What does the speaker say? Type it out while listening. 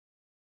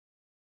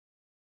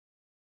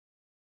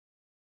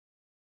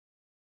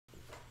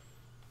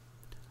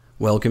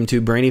Welcome to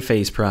Brainy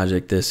Face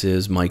Project. This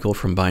is Michael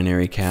from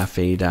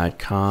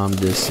BinaryCafe.com.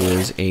 This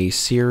is a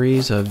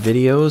series of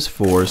videos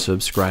for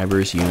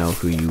subscribers. You know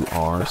who you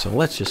are. So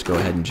let's just go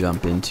ahead and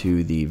jump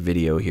into the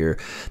video here.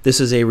 This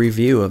is a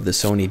review of the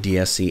Sony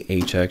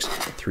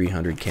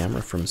DSC-HX300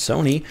 camera from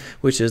Sony,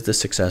 which is the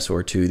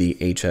successor to the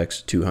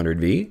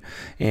HX200V.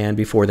 And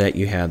before that,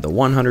 you had the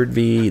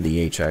 100V,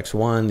 the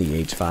HX1,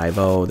 the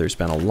H50. There's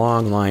been a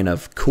long line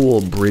of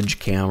cool bridge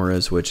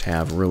cameras which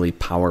have really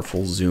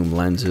powerful zoom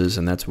lenses,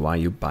 and that's why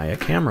you buy a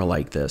camera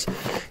like this.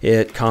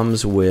 It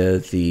comes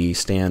with the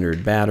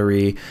standard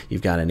battery.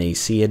 You've got an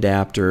AC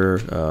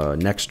adapter,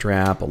 neck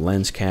strap, a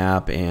lens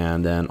cap,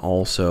 and then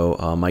also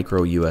a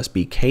micro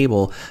USB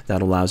cable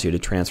that allows you to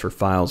transfer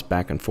files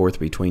back and forth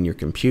between your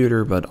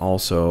computer, but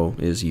also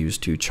is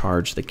used to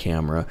charge the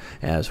camera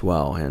as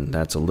well. And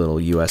that's a little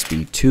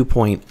USB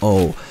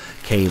 2.0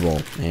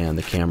 cable, and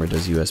the camera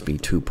does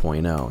USB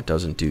 2.0. It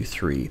doesn't do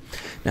 3.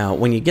 Now,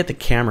 when you get the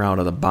camera out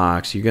of the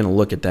box, you're going to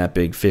look at that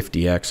big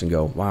 50x and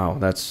go, wow,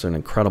 that's an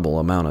incredible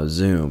amount of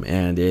zoom.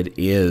 And it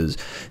is.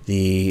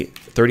 The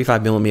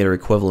 35mm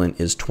equivalent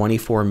is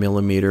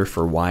 24mm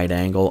for wide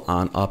angle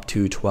on up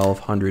to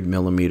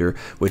 1200mm,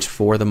 which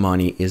for the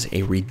money is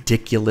a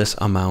ridiculous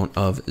amount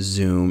of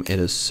zoom. It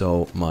is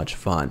so much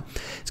fun.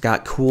 It's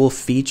got cool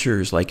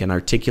features like an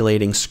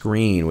articulating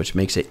screen, which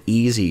makes it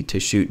easy to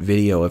shoot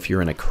video if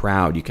you're in a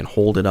crowd. You can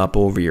hold it up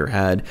over your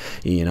head.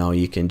 You know,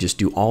 you can just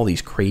do all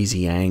these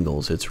crazy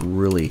angles. It's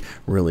really,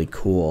 really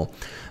cool.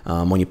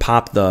 When you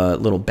pop the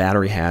little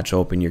battery hatch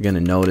open, you're going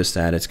to notice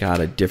that it's got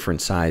a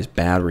different size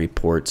battery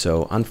port.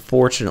 So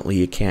unfortunately,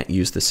 you can't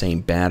use the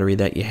same battery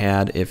that you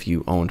had if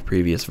you owned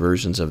previous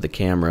versions of the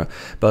camera.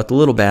 But the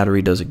little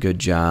battery does a good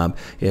job.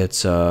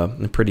 It's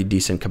a pretty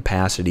decent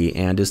capacity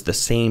and is the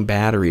same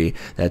battery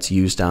that's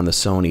used on the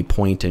Sony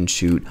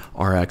point-and-shoot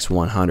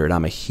RX100.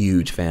 I'm a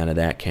huge fan of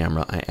that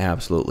camera. I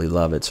absolutely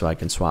love it, so I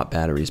can swap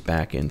batteries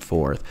back and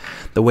forth.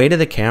 The weight of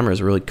the camera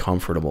is really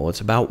comfortable.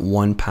 It's about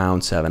 1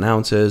 pound 7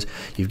 ounces.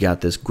 You've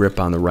got this grip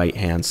on the right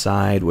hand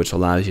side, which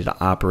allows you to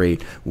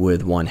operate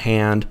with one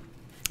hand.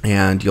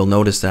 And you'll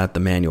notice that the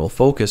manual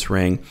focus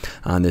ring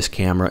on this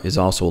camera is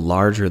also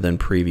larger than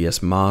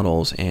previous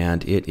models,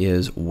 and it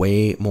is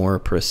way more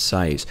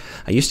precise.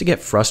 I used to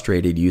get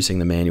frustrated using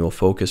the manual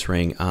focus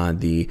ring on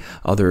the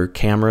other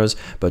cameras,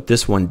 but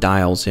this one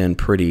dials in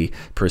pretty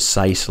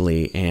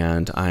precisely,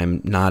 and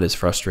I'm not as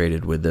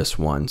frustrated with this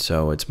one,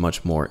 so it's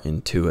much more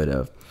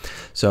intuitive.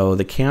 So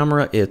the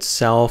camera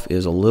itself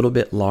is a little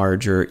bit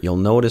larger. You'll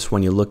notice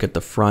when you look at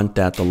the front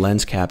that the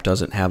lens cap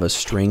doesn't have a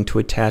string to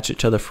attach it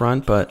to the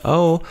front, but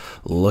oh,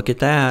 look at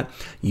that.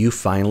 You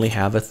finally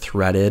have a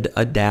threaded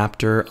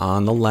adapter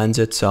on the lens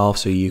itself,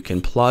 so you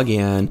can plug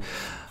in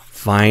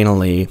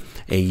finally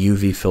a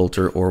UV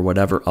filter or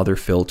whatever other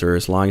filter.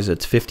 As long as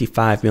it's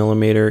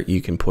 55mm,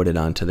 you can put it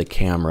onto the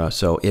camera.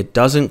 So it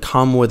doesn't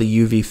come with a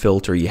UV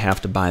filter. You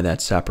have to buy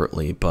that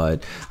separately,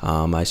 but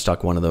I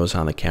stuck one of those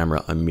on the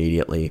camera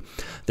immediately.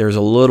 There's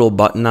a little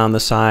button on the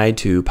side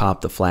to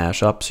pop the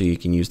flash up, so you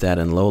can use that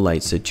in low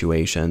light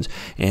situations.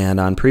 And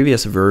on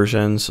previous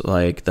versions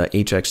like the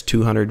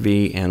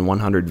HX200V and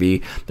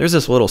 100V, there's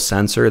this little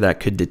sensor that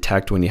could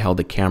detect when you held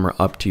the camera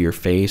up to your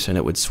face, and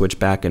it would switch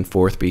back and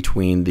forth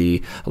between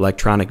the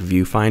electronic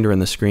viewfinder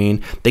and the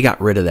screen. They got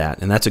rid of that,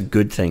 and that's a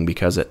good thing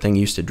because that thing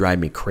used to drive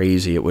me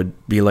crazy. It would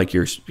be like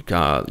your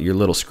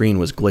little screen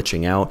was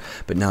glitching out,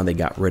 but now they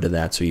got rid of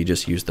that, so you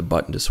just use the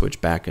button to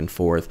switch back and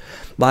forth.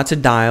 Lots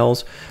of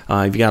dials.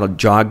 You've got a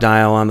jog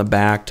dial on the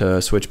back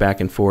to switch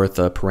back and forth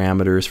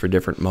parameters for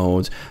different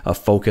modes, a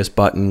focus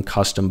button,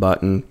 custom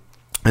button.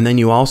 And then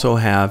you also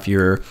have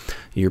your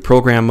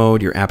program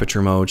mode, your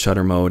aperture mode,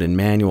 shutter mode, and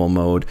manual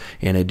mode,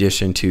 in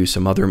addition to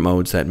some other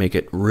modes that make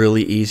it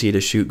really easy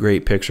to shoot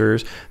great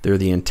pictures. They're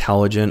the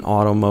intelligent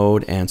auto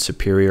mode and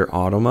superior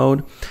auto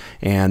mode.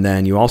 And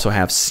then you also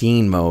have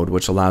scene mode,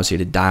 which allows you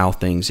to dial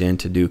things in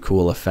to do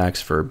cool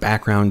effects for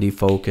background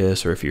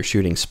defocus, or if you're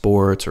shooting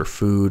sports or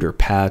food or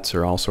pets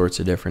or all sorts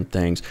of different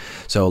things.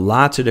 So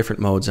lots of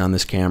different modes on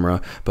this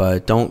camera,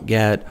 but don't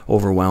get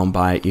overwhelmed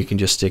by it. You can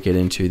just stick it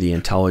into the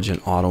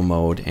intelligent auto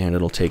mode and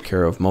it'll take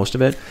care of most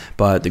of it.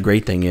 But the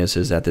great thing is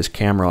that this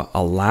camera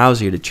allows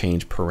you to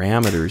change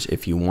parameters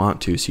if you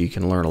want to, so you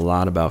can learn a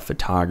lot about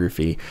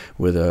photography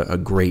with a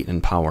great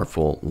and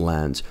powerful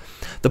lens.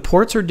 The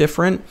ports are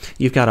different.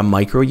 You've got a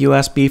micro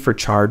USB for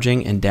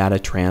charging and data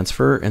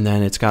transfer, and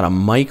then it's got a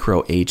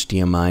micro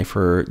HDMI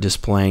for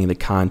displaying the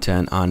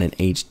content on an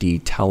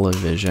HD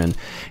television.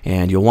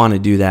 And you'll want to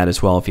do that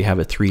as well. If you have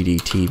a 3D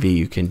TV,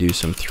 you can do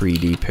some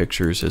 3D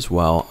pictures as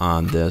well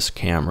on this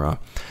camera.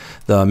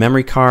 The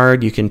memory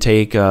card, you can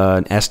take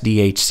an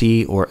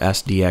SDHC or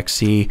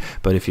SDXC,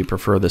 but if you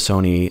prefer the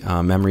Sony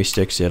memory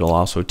sticks, it'll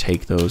also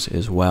take those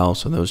as well,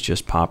 so those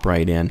just pop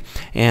right in.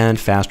 And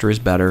faster is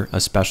better,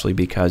 especially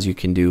because you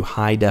can do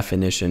high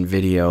definition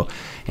video,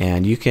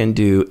 and you can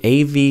do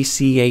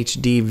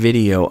AVCHD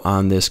video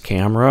on this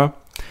camera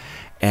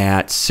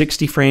at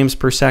 60 frames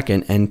per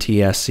second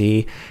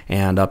NTSC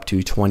and up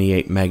to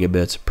 28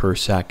 megabits per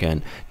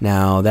second.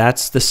 Now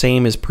that's the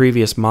same as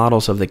previous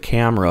models of the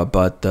camera,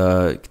 but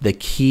the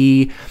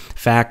key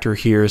factor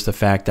here is the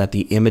fact that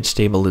the image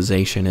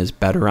stabilization is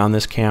better on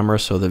this camera,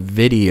 so the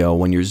video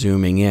when you're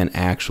zooming in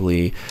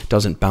actually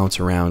doesn't bounce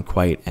around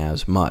quite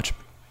as much.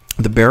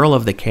 The barrel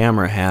of the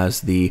camera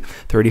has the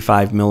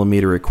 35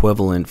 millimeter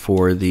equivalent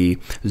for the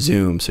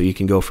zoom, so you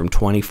can go from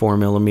 24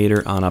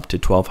 millimeter on up to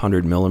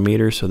 1200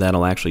 millimeters, so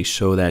that'll actually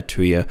show that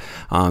to you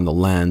on the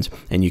lens,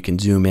 and you can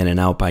zoom in and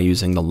out by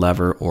using the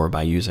lever or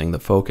by using the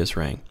focus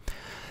ring.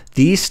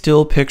 These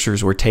still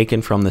pictures were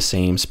taken from the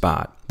same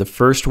spot. The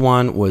first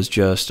one was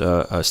just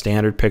a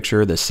standard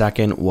picture, the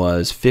second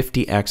was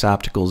 50x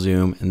optical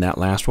zoom, and that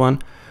last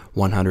one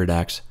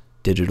 100x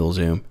digital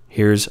zoom.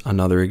 Here's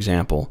another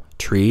example.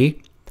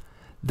 Tree.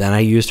 Then I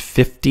used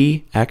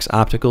 50x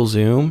optical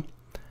zoom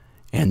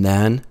and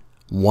then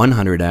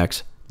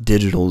 100x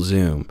digital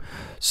zoom.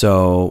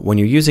 So when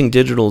you're using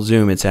digital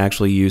zoom, it's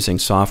actually using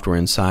software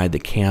inside the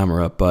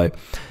camera, but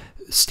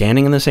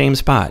standing in the same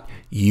spot,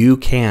 you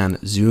can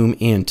zoom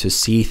in to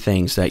see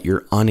things that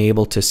you're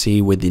unable to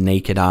see with the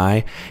naked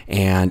eye,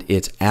 and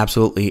it's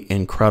absolutely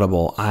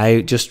incredible.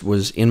 I just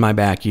was in my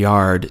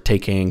backyard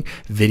taking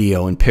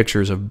video and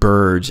pictures of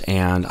birds,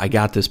 and I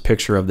got this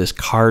picture of this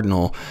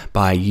cardinal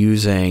by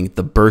using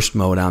the burst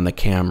mode on the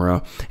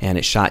camera, and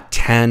it shot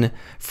 10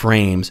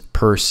 frames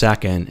per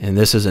second, and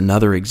this is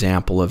another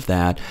example of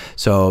that.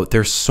 So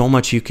there's so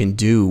much you can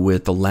do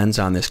with the lens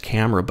on this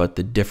camera, but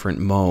the different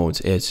modes,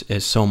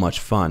 it's so much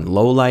fun.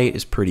 Low light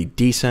is pretty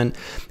decent.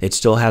 It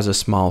still has a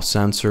small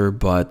sensor,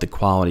 but the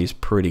quality is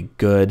pretty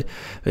good.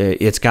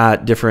 It's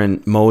got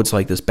different modes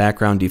like this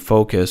background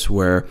defocus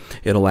where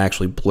it'll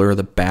actually blur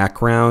the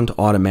background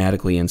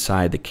automatically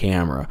inside the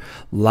camera.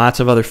 Lots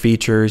of other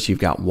features. You've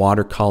got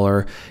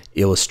watercolor,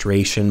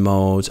 illustration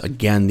modes.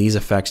 Again, these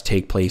effects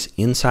take place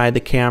inside the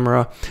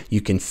camera.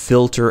 You can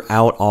filter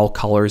out all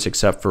colors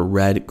except for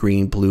red,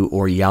 green, blue,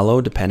 or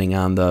yellow, depending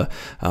on the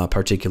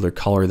particular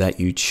color that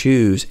you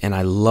choose. And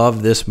I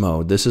love this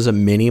mode. This is a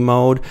mini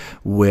mode,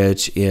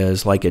 which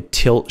is like a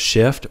tilt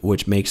shift,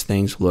 which makes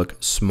things look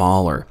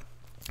smaller.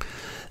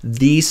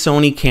 These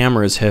Sony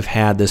cameras have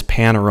had this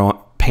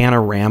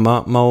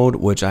panorama mode,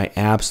 which I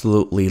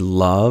absolutely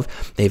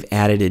love. They've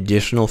added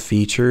additional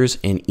features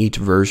in each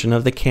version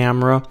of the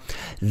camera.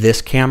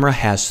 This camera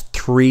has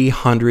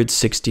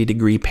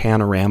 360-degree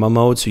panorama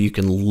mode, so you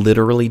can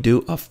literally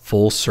do a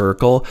full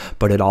circle,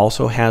 but it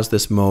also has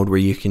this mode where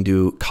you can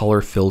do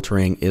color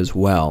filtering as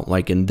well.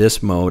 Like in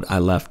this mode, I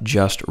left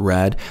just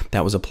red.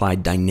 That was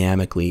applied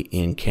dynamically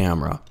in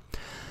camera.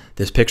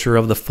 This picture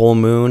of the full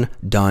moon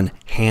done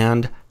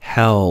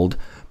handheld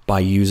by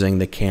using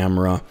the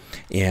camera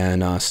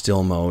in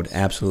still mode.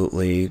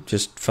 Absolutely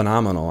just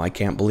phenomenal. I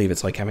can't believe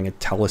it's like having a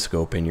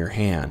telescope in your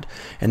hand.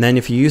 And then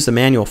if you use the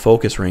manual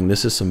focus ring,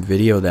 this is some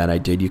video that I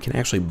did. You can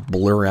actually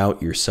blur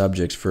out your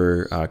subjects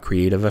for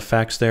creative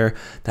effects there.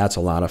 That's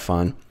a lot of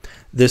fun.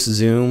 This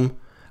zoom,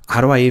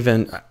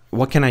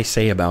 what can I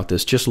say about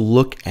this? Just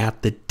look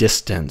at the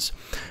distance.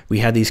 We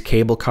had these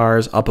cable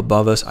cars up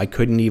above us. I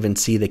couldn't even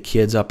see the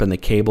kids up in the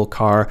cable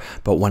car,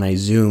 but when I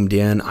zoomed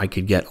in, I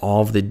could get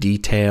all of the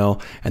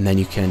detail, and then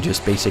you can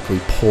just basically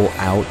pull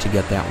out to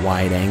get that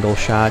wide angle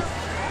shot.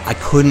 I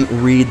couldn't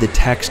read the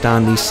text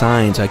on these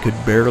signs. I could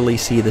barely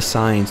see the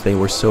signs. They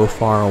were so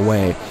far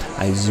away.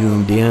 I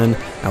zoomed in.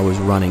 I was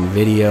running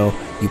video.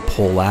 You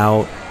pull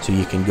out, so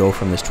you can go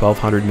from this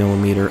 1200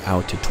 millimeter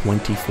out to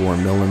 24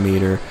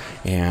 millimeter.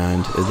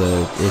 And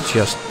it's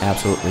just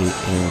absolutely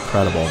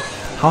incredible.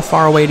 How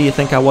far away do you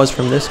think I was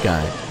from this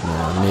guy?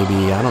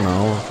 Maybe, I don't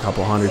know, a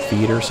couple 100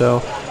 feet or so.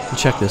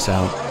 Check this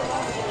out.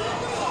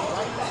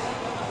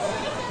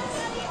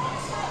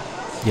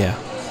 Yeah,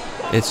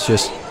 it's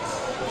just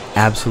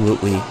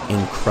absolutely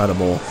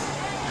incredible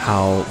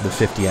how the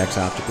 50x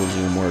optical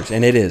zoom works.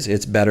 And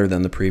it's better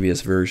than the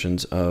previous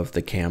versions of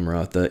the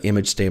camera. The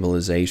image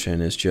stabilization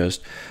is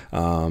just,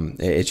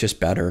 it's just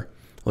better.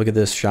 Look at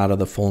this shot of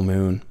the full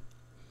moon.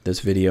 This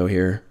video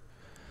here,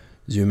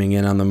 zooming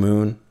in on the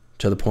moon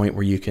to the point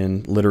where you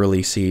can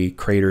literally see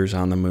craters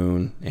on the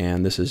moon.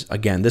 And this is,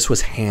 again, this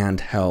was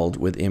handheld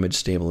with image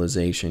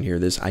stabilization here.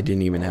 I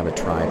didn't even have a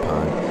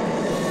tripod.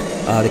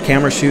 The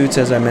camera shoots,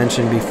 as I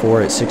mentioned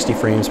before, at 60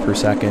 frames per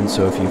second,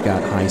 so if you've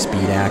got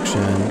high-speed action,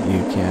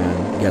 you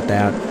can get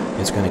that.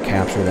 It's going to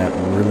capture that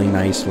really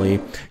nicely.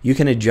 You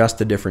can adjust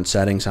the different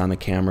settings on the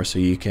camera, so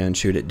you can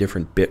shoot at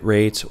different bit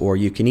rates, or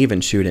you can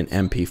even shoot in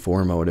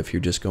MP4 mode if you're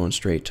just going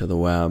straight to the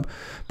web.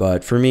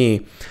 But for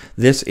me,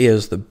 this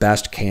is the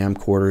best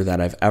camcorder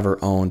that I've ever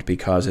owned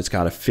because it's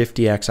got a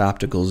 50x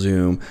optical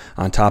zoom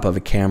on top of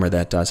a camera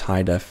that does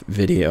high-def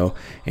video,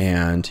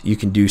 and you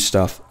can do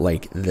stuff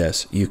like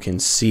this. You can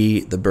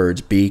see the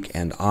bird's beak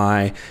and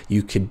eye.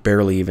 You could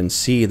barely even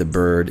see the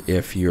bird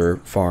if you're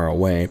far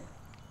away.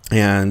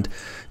 And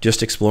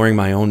just exploring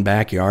my own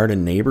backyard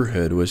and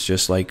neighborhood was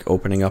just like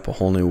opening up a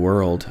whole new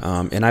world.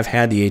 And I've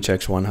had the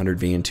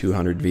HX100V and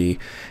 200V,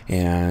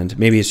 and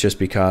maybe it's just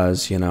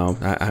because, you know,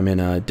 I'm in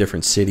a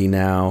different city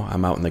now,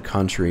 I'm out in the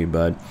country,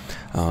 but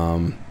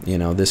you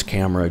know, this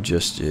camera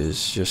just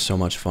is just so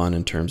much fun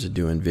in terms of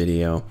doing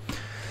video.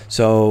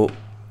 So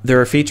there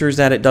are features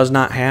that it does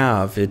not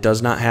have. It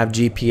does not have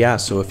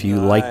GPS, so if you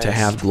like to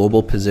have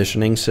global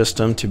positioning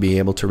system to be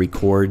able to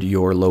record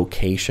your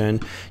location,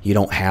 you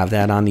don't have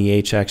that on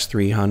the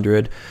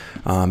HX300.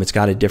 It's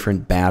got a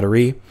different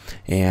battery,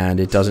 and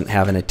it doesn't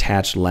have an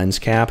attached lens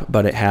cap,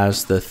 but it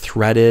has the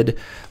threaded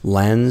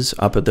lens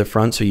up at the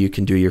front so you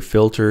can do your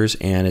filters,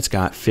 and it's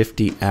got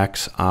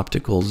 50x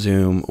optical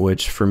zoom,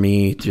 which for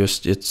me,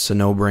 just it's a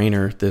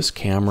no-brainer. This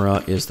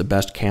camera is the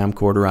best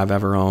camcorder I've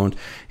ever owned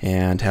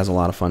and has a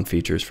lot of fun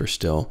features for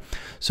still.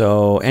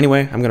 So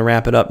anyway, I'm going to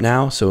wrap it up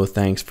now. So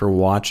thanks for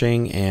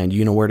watching, and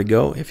you know where to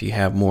go if you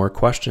have more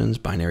questions.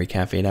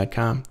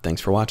 binarycafe.com.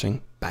 Thanks for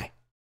watching.